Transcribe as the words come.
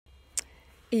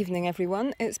Evening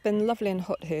everyone. It's been lovely and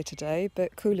hot here today,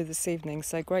 but cooler this evening,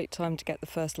 so great time to get the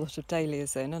first lot of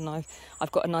dahlias in. And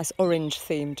I've got a nice orange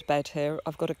themed bed here.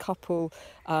 I've got a couple,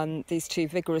 these two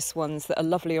vigorous ones that are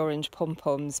lovely orange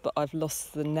pom-poms, but I've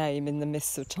lost the name in the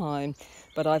mists of time.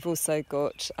 But I've also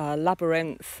got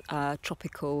labyrinth,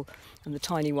 tropical, and the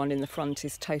tiny one in the front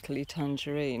is totally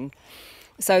tangerine.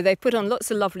 So they've put on lots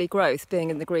of lovely growth being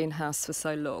in the greenhouse for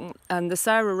so long. And the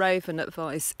Sarah Raven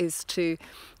advice is to,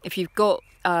 if you've got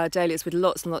dahlias with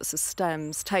lots and lots of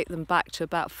stems, take them back to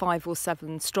about 5 or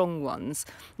 7 strong ones.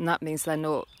 And that means they're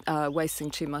not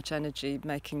wasting too much energy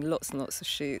making lots and lots of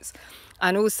shoots.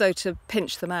 And also to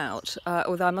pinch them out,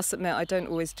 although I must admit I don't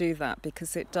always do that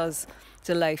because it does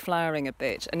delay flowering a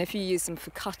bit. And if you use them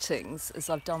for cuttings, as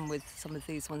I've done with some of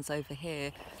these ones over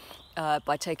here,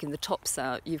 by taking the tops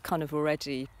out, you've kind of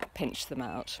already pinched them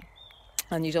out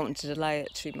and you don't want to delay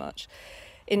it too much.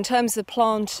 In terms of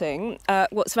planting,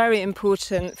 what's very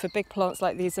important for big plants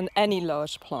like these and any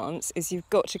large plants is you've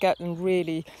got to get them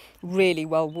really, really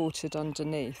well watered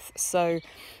underneath. So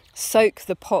soak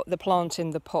the plant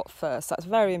in the pot first. That's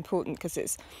very important because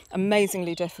it's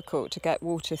amazingly difficult to get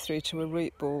water through to a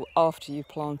root ball after you've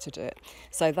planted it.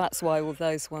 So that's why all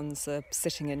those ones are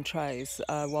sitting in trays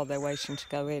while they're waiting to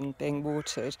go in, being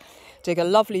watered. Dig a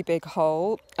lovely big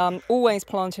hole. Always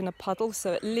plant in a puddle,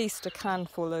 so at least a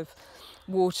canful of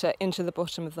water into the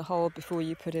bottom of the hole before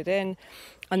you put it in.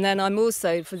 And then I'm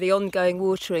also, for the ongoing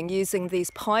watering, using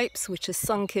these pipes which are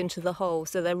sunk into the hole,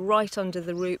 so they're right under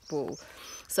the root ball.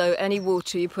 So any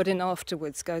water you put in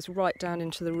afterwards goes right down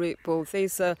into the root ball.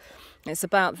 It's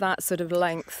about that sort of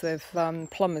length of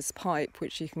plumber's pipe,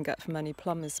 which you can get from any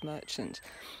plumber's merchant.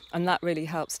 And that really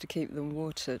helps to keep them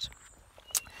watered.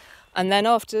 And then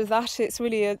after that, it's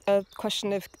really a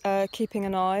question of keeping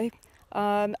an eye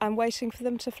and waiting for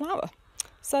them to flower.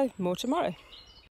 So more tomorrow.